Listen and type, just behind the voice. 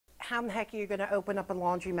how in the heck are you going to open up a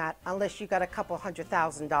laundromat unless you got a couple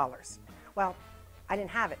 $100,000? Well, I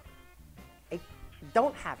didn't have it. I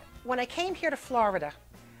don't have it. When I came here to Florida,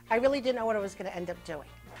 I really didn't know what I was going to end up doing.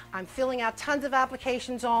 I'm filling out tons of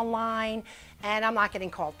applications online, and I'm not getting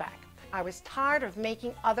called back. I was tired of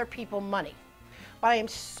making other people money, but I am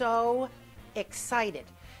so excited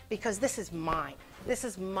because this is mine. This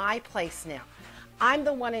is my place now. I'm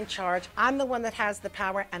the one in charge. I'm the one that has the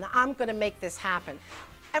power, and I'm going to make this happen.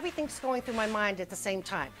 Everything's going through my mind at the same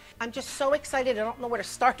time. I'm just so excited, I don't know where to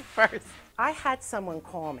start first. I had someone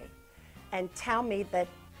call me and tell me that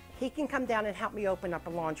he can come down and help me open up a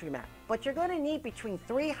laundromat, but you're going to need between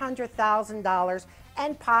 $300,000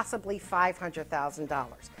 and possibly $500,000.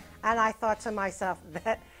 And I thought to myself,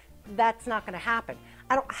 that's not going to happen.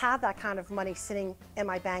 I don't have that kind of money sitting in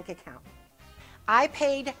my bank account. I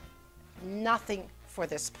paid nothing for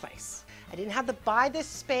this place. I didn't have to buy this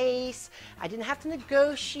space. I didn't have to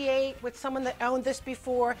negotiate with someone that owned this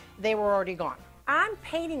before. They were already gone. I'm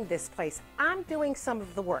painting this place. I'm doing some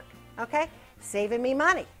of the work, okay? Saving me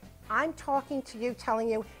money. I'm talking to you, telling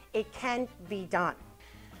you it can be done.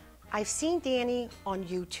 I've seen Danny on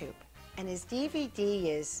YouTube, and his DVD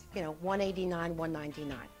is, $189,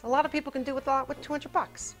 $199. A lot of people can do a lot with 200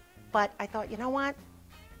 bucks. But I thought, you know what?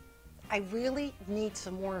 I really need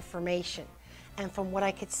some more information. And from what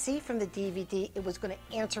I could see from the DVD, it was going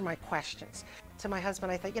to answer my questions. To my husband,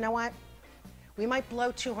 I thought, you know what? We might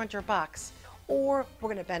blow 200 bucks, or we're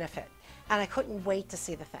going to benefit. And I couldn't wait to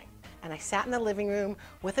see the thing. And I sat in the living room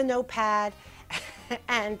with a notepad,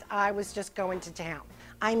 and I was just going to town.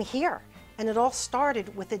 I'm here, and it all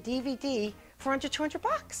started with a DVD for under 200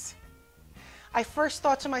 bucks. I first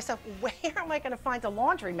thought to myself, where am I going to find a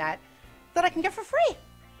laundromat that I can get for free?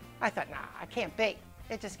 I thought, nah, I can't be.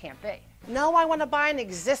 It just can't be. No, I want to buy an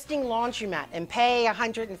existing laundromat and pay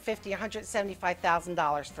 $150,000,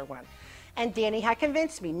 $175,000 for one. And Danny had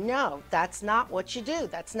convinced me, no, that's not what you do.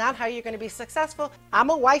 That's not how you're going to be successful. I'm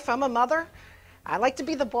a wife, I'm a mother. I like to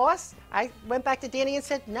be the boss. I went back to Danny and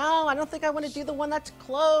said, no, I don't think I want to do the one that's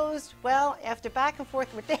closed. Well, after back and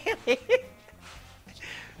forth with Danny,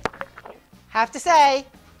 have to say,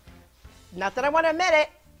 not that I want to admit it,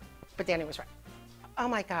 but Danny was right. Oh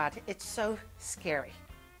my God, it's so scary.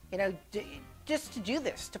 Just to do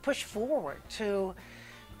this, to push forward, to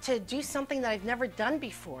do something that I've never done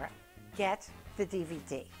before. Get the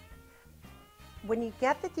DVD. When you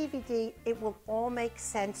get the DVD, it will all make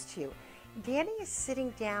sense to you. Danny is sitting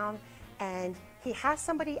down and he has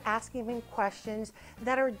somebody asking him questions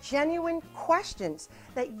that are genuine questions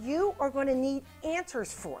that you are going to need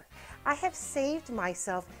answers for. I have saved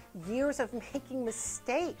myself years of making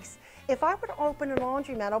mistakes. If I were to open a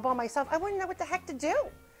laundromat all by myself, I wouldn't know what the heck to do.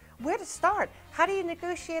 Where to start? How do you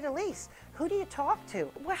negotiate a lease? Who do you talk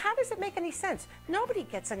to? Well, how does it make any sense? Nobody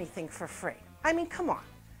gets anything for free. I mean, come on.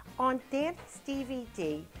 On Danny's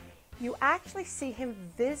DVD, you actually see him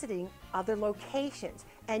visiting other locations,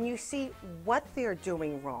 and you see what they're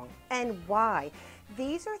doing wrong and why.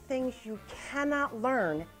 These are things you cannot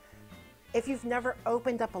learn if you've never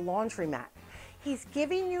opened up a laundromat. He's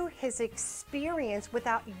giving you his experience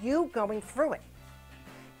without you going through it.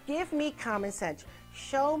 Give me common sense.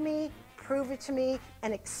 Show me, prove it to me,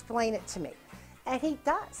 and explain it to me. And he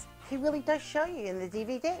does. He really does show you in the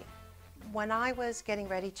DVD. When I was getting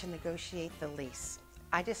ready to negotiate the lease,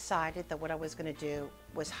 I decided that what I was going to do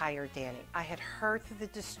was hire Danny. I had heard through the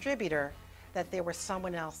distributor that there was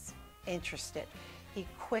someone else interested. He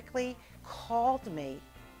quickly called me,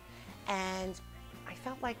 and I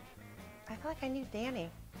felt like I knew Danny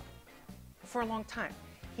for a long time.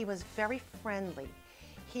 He was very friendly.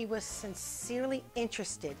 He was sincerely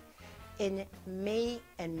interested in me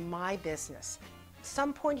and my business. At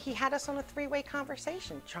some point, he had us on a three-way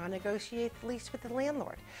conversation, trying to negotiate the lease with the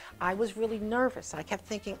landlord. I was really nervous. I kept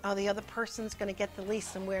thinking, oh, the other person's going to get the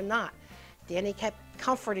lease and we're not. Danny kept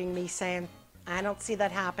comforting me, saying, I don't see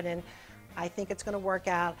that happening. I think it's going to work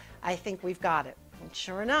out. I think we've got it. And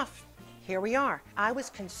sure enough, here we are. I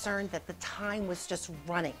was concerned that the time was just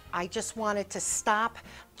running. I just wanted to stop,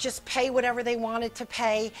 just pay whatever they wanted to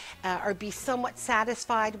pay, or be somewhat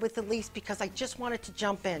satisfied with the lease because I just wanted to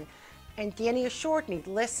jump in. And Danny assured me,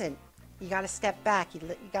 listen, you got to step back. You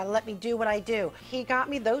got to let me do what I do. He got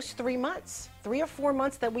me those 3 months, 3 or 4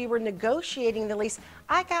 months that we were negotiating the lease.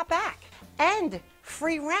 I got back and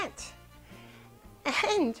free rent.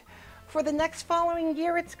 And for the next following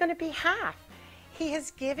year, it's going to be half. He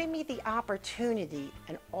has given me the opportunity,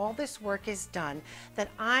 and all this work is done, that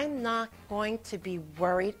I'm not going to be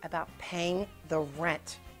worried about paying the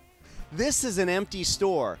rent. This is an empty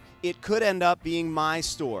store. It could end up being my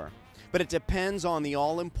store, but it depends on the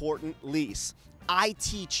all-important lease. I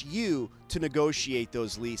teach you to negotiate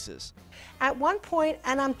those leases. At one point,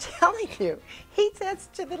 and I'm telling you, he says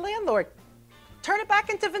to the landlord, turn it back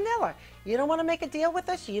into vanilla. You don't want to make a deal with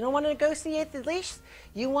us? You don't want to negotiate the lease?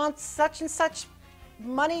 You want such and such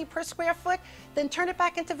money per square foot? Then turn it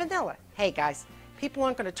back into vanilla. Hey guys, people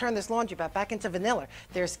aren't going to turn this laundromat back into vanilla.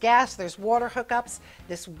 There's gas, there's water hookups.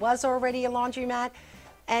 This was already a laundromat,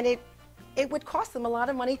 and it would cost them a lot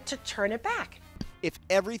of money to turn it back. If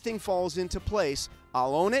everything falls into place,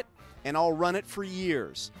 I'll own it and I'll run it for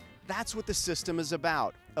years. That's what the system is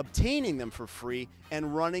about, obtaining them for free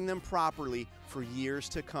and running them properly for years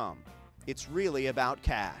to come. It's really about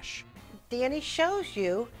cash. Danny shows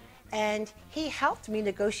you, and he helped me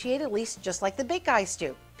negotiate a lease just like the big guys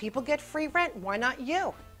do. People get free rent, why not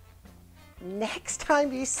you? Next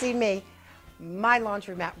time you see me, my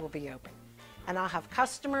laundromat will be open. And I'll have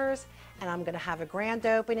customers, and I'm going to have a grand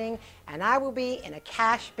opening, and I will be in a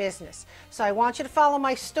cash business. So I want you to follow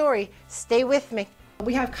my story. Stay with me.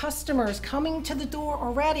 We have customers coming to the door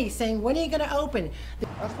already saying, when are you going to open?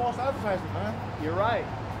 That's false advertising, man. You're right.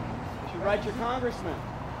 You should write your congressman.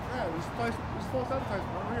 Yeah, it's false advertising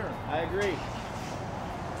over here. I agree.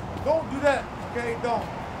 Don't do that, okay? Don't.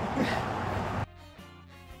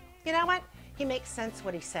 You know what? He makes sense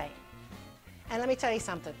what he's saying. And let me tell you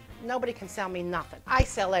something. Nobody can sell me nothing. I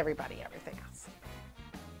sell everybody everything else.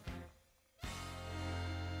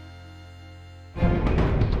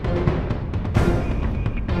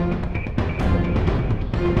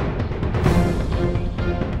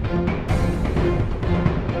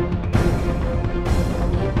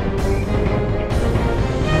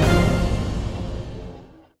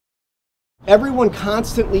 Everyone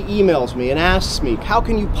constantly emails me and asks me, how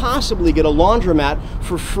can you possibly get a laundromat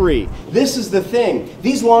for free? This is the thing.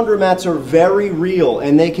 These laundromats are very real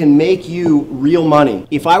and they can make you real money.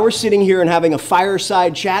 If I were sitting here and having a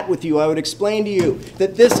fireside chat with you, I would explain to you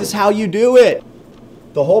that this is how you do it.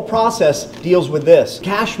 The whole process deals with this.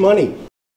 Cash money.